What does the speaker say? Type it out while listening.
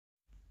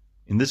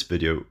In this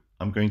video,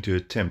 I'm going to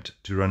attempt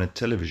to run a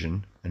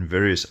television and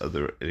various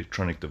other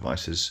electronic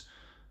devices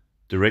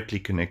directly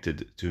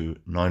connected to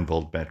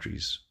 9-volt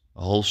batteries, a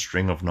whole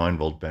string of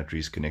 9-volt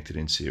batteries connected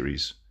in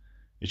series.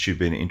 It should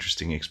be an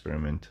interesting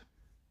experiment.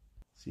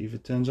 See if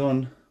it turns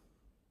on.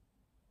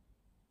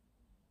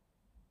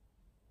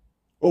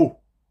 Oh,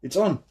 it's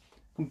on!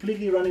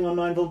 Completely running on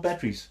 9-volt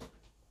batteries.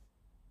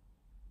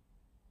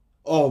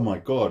 Oh my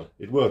god,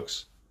 it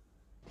works.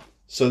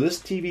 So this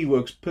TV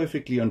works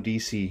perfectly on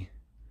DC.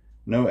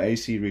 No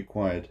AC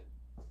required.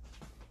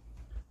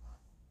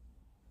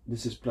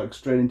 This is plugged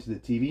straight into the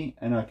TV,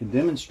 and I can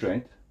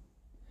demonstrate.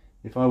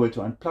 If I were to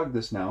unplug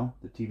this now,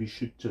 the TV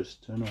should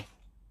just turn off.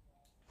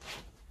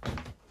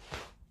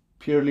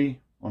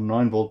 Purely on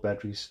 9-volt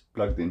batteries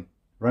plugged in.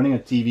 Running a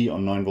TV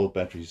on 9-volt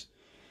batteries.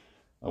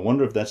 I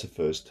wonder if that's a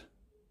first.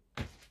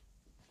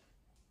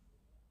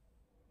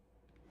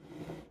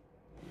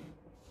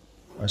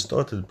 I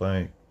started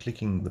by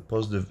clicking the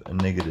positive and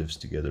negatives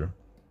together,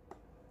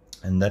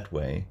 and that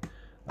way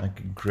I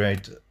can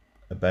create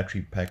a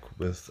battery pack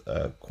with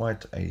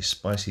quite a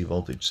spicy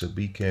voltage, so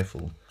be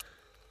careful.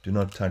 Do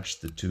not touch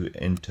the two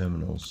end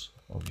terminals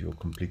of your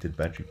completed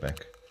battery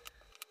pack.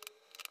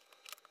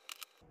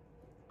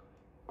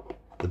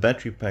 The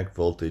battery pack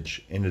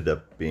voltage ended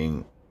up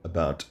being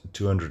about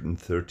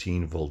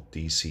 213 volt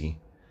DC,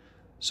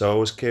 so I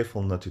was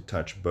careful not to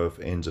touch both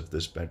ends of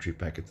this battery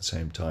pack at the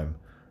same time.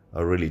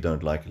 I really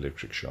don't like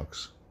electric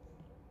shocks.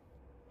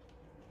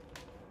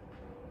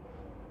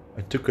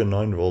 I took a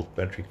 9-volt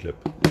battery clip,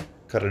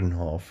 cut it in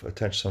half,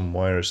 attached some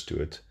wires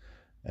to it,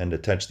 and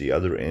attached the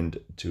other end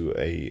to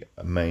a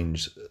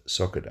mains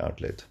socket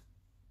outlet.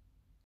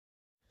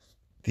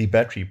 The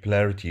battery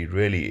polarity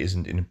really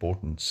isn't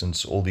important,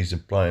 since all these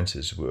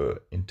appliances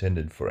were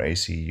intended for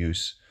AC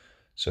use,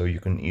 so you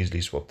can easily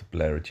swap the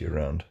polarity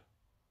around.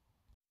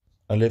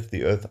 I left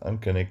the earth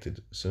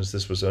unconnected, since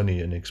this was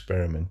only an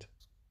experiment.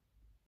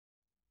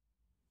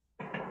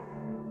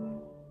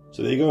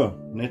 So there you go,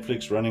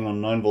 Netflix running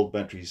on 9-volt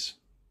batteries.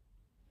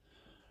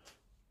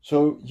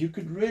 So you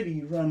could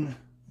really run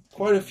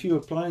quite a few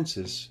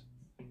appliances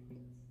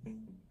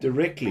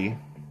directly.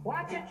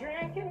 What you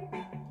drinking?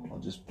 I'll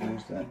just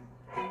pause that.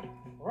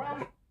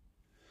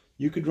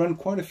 You could run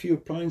quite a few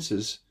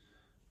appliances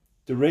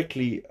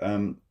directly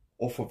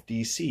off of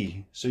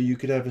DC. So you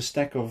could have a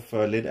stack of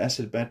lead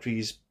acid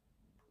batteries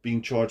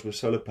being charged with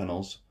solar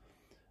panels,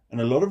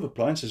 and a lot of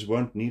appliances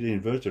won't need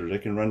an inverter. They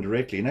can run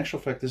directly. In actual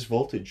fact, this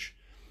voltage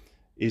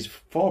is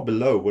far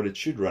below what it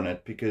should run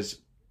at, because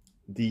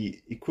the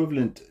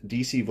equivalent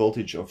DC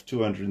voltage of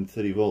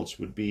 230 volts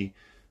would be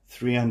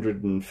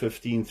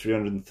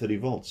 330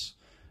 volts,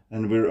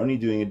 and we're only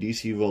doing a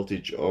DC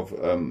voltage of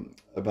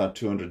about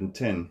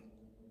 210,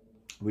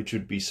 which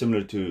would be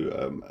similar to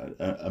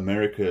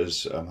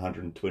America's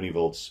 120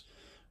 volts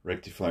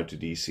rectified to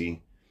DC.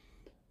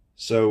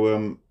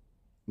 So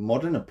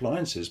modern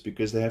appliances,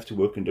 because they have to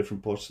work in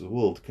different parts of the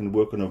world, can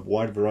work on a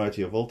wide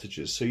variety of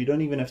voltages. So you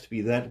don't even have to be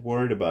that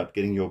worried about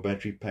getting your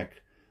battery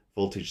pack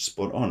voltage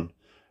spot on.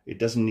 It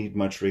doesn't need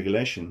much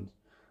regulation.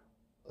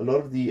 A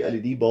lot of the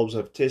LED bulbs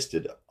I've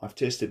tested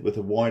with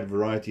a wide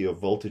variety of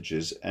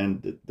voltages,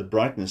 and the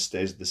brightness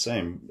stays the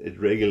same. It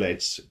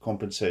regulates,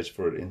 compensates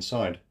for it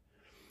inside.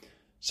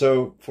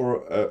 So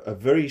for a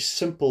very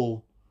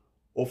simple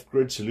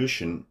off-grid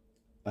solution,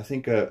 I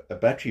think a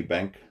battery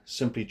bank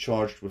simply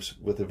charged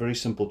with a very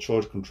simple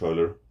charge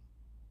controller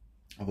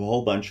of a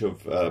whole bunch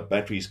of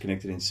batteries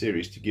connected in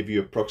series to give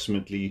you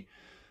approximately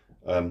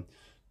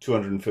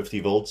 250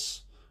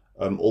 volts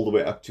all the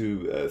way up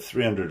to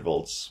 300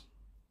 volts.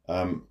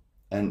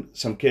 And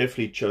some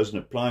carefully chosen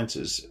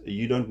appliances,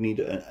 you don't need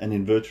an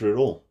inverter at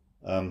all.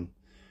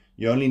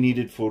 You only need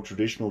it for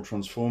traditional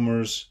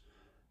transformers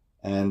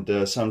and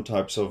some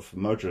types of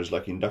motors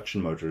like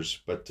induction motors,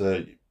 but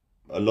a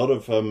lot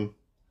of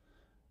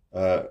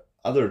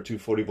other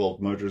 240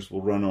 volt motors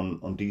will run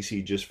on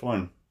DC just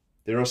fine.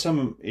 There are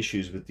some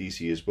issues with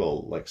DC as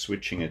well, like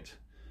switching it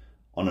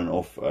on and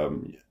off.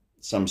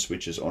 Some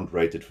switches aren't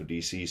rated for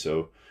DC,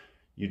 so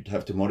you'd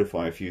have to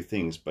modify a few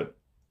things, but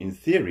in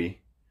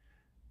theory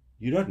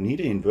you don't need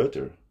an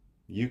inverter.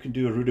 You can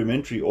do a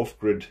rudimentary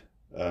off-grid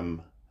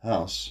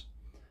house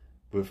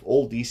with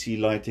all DC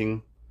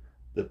lighting.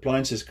 The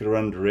appliances can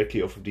run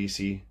directly off of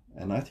DC,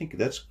 and I think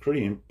that's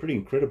pretty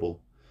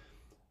incredible.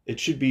 It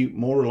should be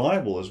more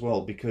reliable as well,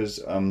 because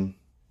the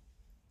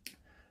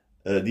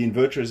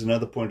inverter is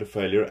another point of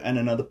failure and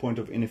another point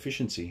of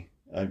inefficiency.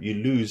 You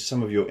lose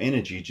some of your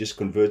energy just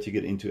converting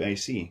it into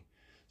AC.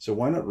 So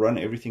why not run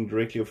everything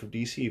directly off of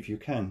DC if you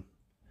can?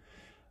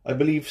 I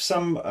believe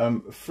some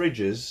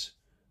fridges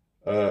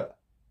are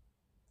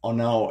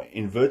now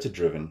inverter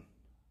driven,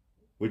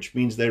 which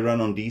means they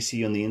run on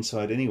DC on the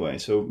inside anyway.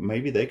 So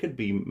maybe they could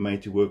be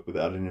made to work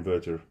without an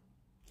inverter.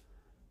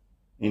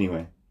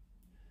 Anyway,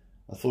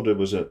 I thought it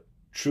was a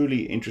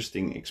truly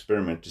interesting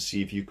experiment to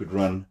see if you could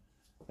run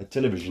a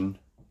television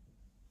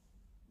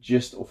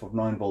just off of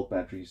 9-volt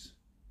batteries.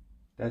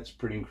 That's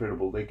pretty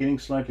incredible. They're getting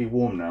slightly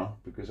warm now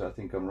because I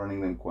think I'm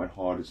running them quite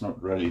hard. It's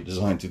not really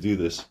designed to do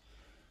this.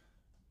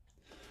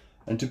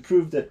 And to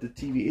prove that the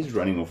TV is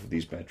running off of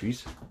these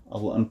batteries, I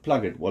will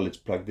unplug it while it's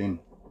plugged in.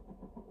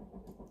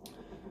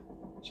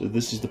 So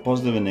this is the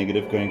positive and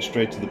negative going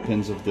straight to the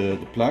pins of the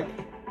plug.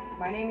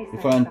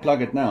 If I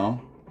unplug it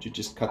now, it should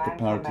just cut the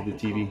power to the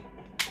TV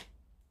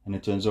and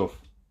it turns off.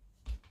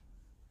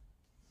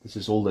 This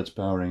is all that's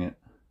powering it.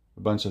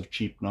 A bunch of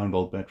cheap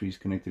 9-volt batteries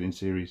connected in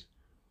series.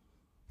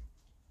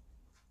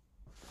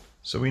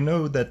 So we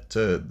know that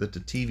that the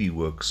TV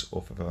works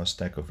off of our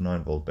stack of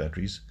 9-volt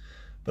batteries,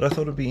 but I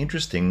thought it'd be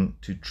interesting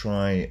to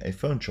try a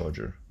phone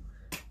charger.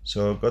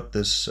 So I've got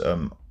this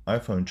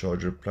iPhone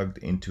charger plugged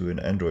into an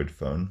Android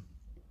phone,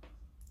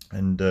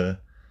 and I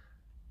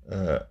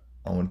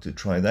wanted to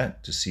try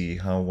that to see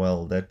how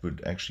well that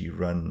would actually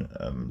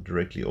run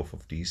directly off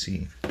of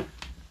DC.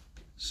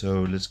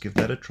 So let's give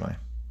that a try.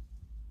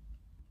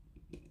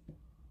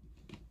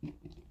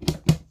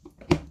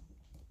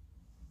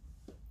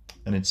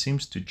 And it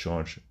seems to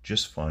charge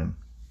just fine.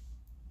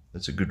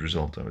 That's a good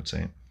result, I would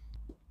say.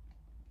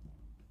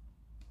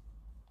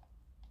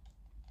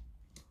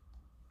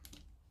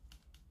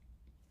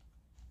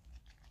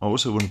 I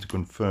also wanted to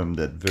confirm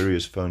that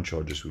various phone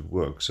chargers would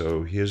work.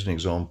 So here's an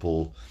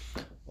example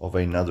of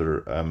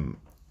another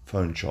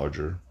phone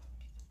charger,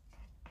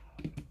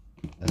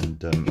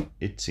 and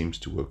it seems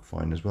to work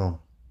fine as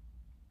well.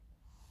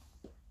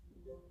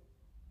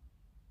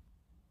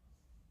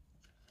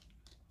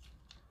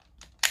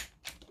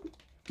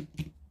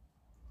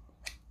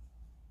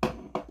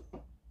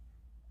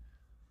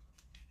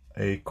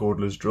 A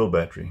cordless drill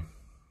battery.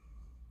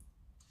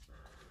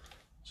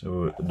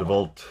 So a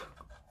DeWalt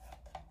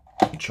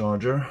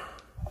charger.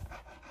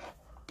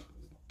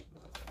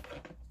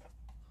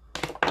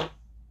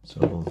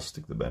 So we'll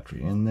stick the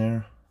battery in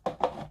there.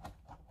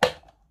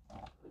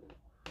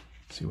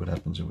 See what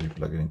happens when we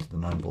plug it into the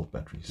 9-volt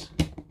batteries.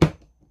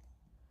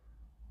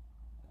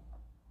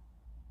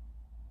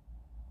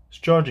 It's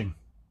charging.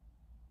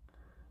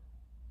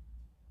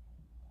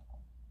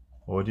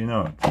 What do you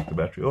know? Take the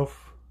battery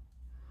off.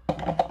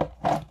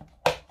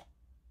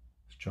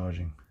 It's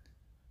charging.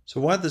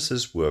 So why does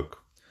this work?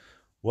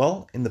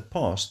 Well, in the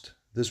past,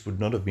 this would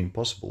not have been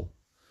possible.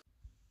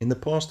 In the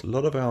past, a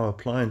lot of our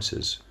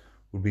appliances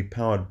would be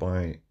powered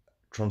by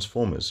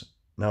transformers.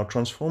 Now,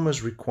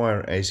 transformers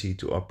require AC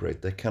to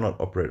operate. They cannot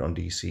operate on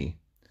DC.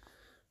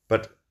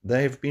 But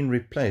they've been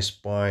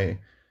replaced by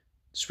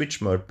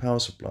switch mode power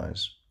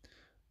supplies,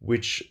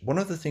 which one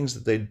of the things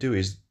that they do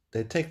is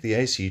they take the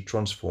AC,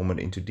 transform it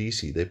into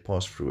DC. They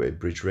pass through a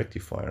bridge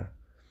rectifier.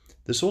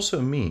 This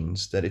also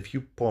means that if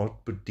you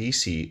put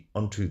DC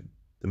onto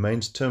the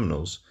mains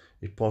terminals,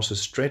 it passes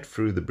straight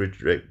through the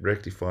bridge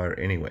rectifier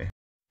anyway.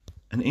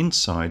 And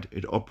inside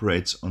it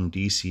operates on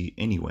DC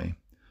anyway.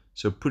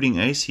 So putting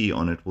AC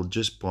on it will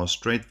just pass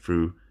straight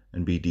through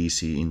and be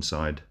DC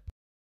inside.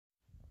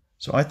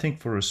 So I think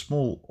for a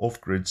small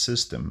off-grid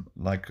system,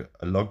 like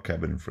a log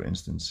cabin for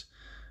instance,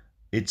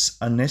 it's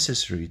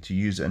unnecessary to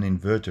use an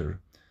inverter.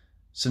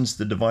 Since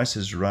the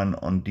devices run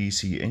on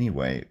DC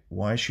anyway,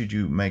 why should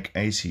you make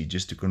AC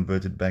just to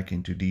convert it back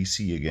into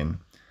DC again?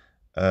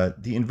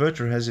 The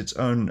inverter has its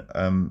own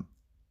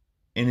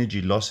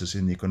energy losses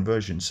in the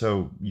conversion,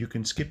 so you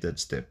can skip that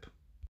step.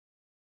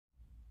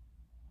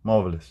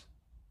 Marvelous.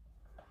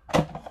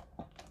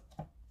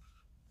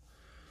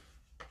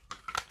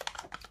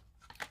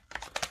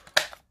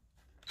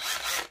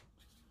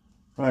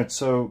 Right,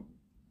 so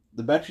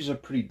the batteries are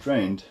pretty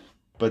drained,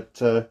 but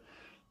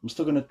I'm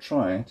still going to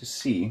try to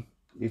see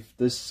if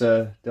this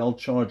Dell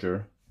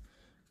charger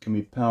can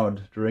be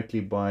powered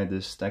directly by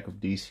this stack of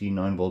DC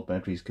 9-volt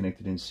batteries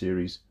connected in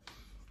series.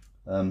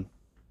 It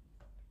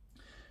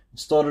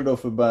started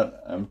off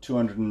about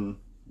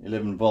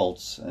 211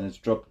 volts and it's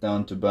dropped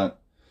down to about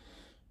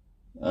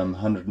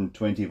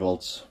 120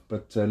 volts.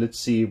 But let's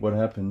see what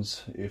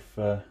happens if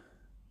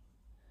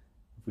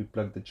we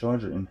plug the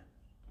charger in.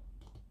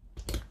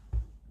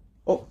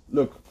 Oh,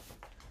 look,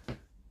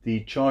 the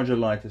charger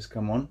light has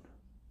come on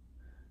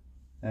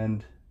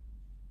and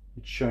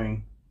it's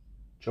showing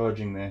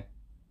charging there.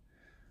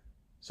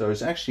 So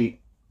it's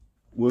actually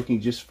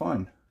working just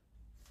fine.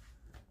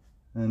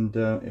 And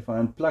if I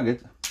unplug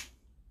it, it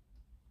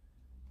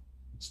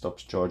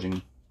stops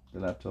charging the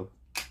laptop.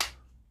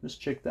 Let's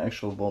check the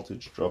actual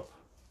voltage drop.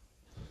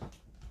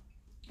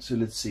 So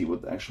let's see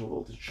what the actual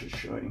voltage is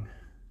showing.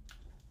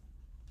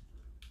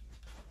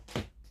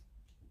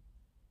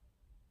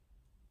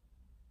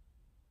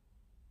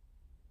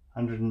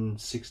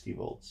 (160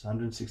 volts,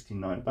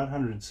 169, about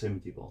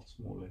 170 volts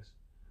more or less.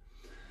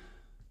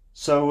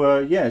 So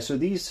yeah, so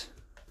these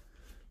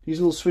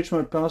little switch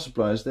mode power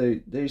supplies,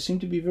 they seem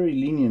to be very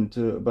lenient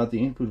about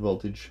the input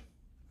voltage.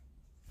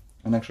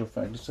 In actual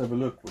fact, let's have a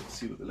look. Let's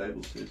see what the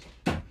label says.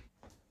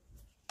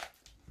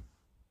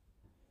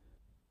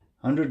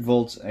 100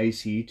 volts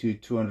AC to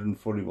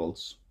 240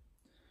 volts.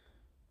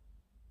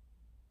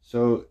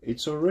 So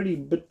it's already a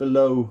bit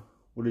below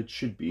what it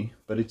should be,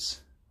 but it's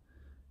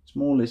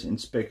more or less in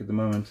spec at the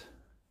moment.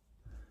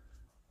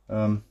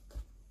 Bear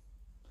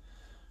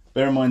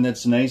in mind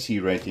that's an AC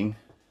rating,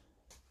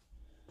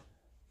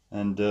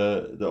 and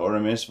the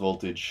RMS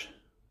voltage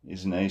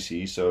is an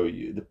AC, so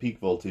the peak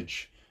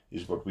voltage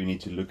is what we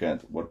need to look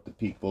at, what the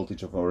peak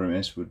voltage of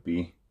RMS would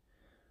be.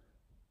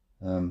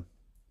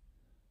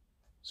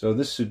 So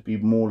this should be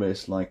more or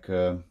less like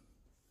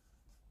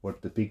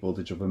what the peak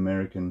voltage of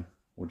American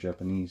or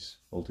Japanese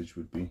voltage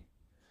would be.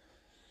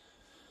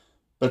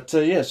 But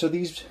yeah, so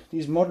these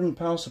modern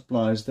power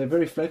supplies, they're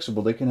very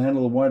flexible. They can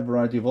handle a wide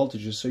variety of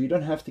voltages, so you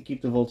don't have to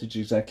keep the voltage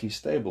exactly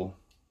stable.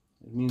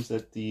 It means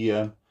that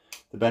the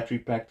battery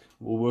pack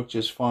will work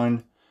just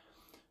fine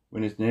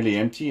when it's nearly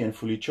empty and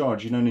fully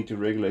charged. You don't need to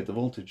regulate the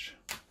voltage.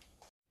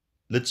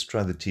 Let's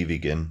try the TV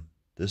again,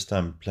 this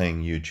time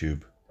playing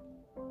YouTube.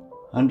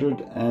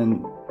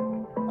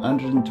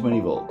 120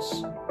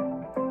 volts,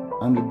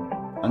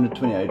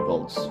 128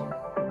 volts.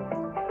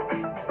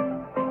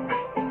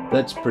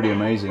 That's pretty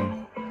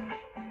amazing.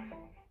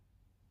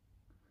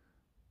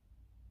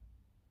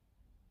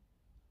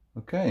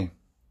 Okay,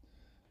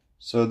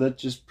 so that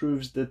just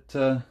proves that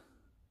that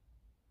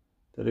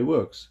it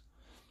works.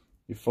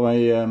 If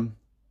I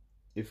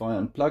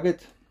unplug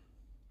it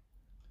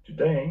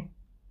today,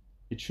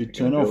 it should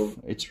turn off.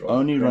 It's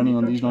only running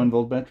on these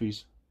 9-volt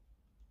batteries.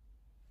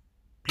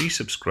 Please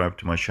subscribe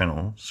to my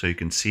channel so you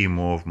can see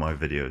more of my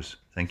videos.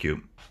 Thank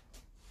you.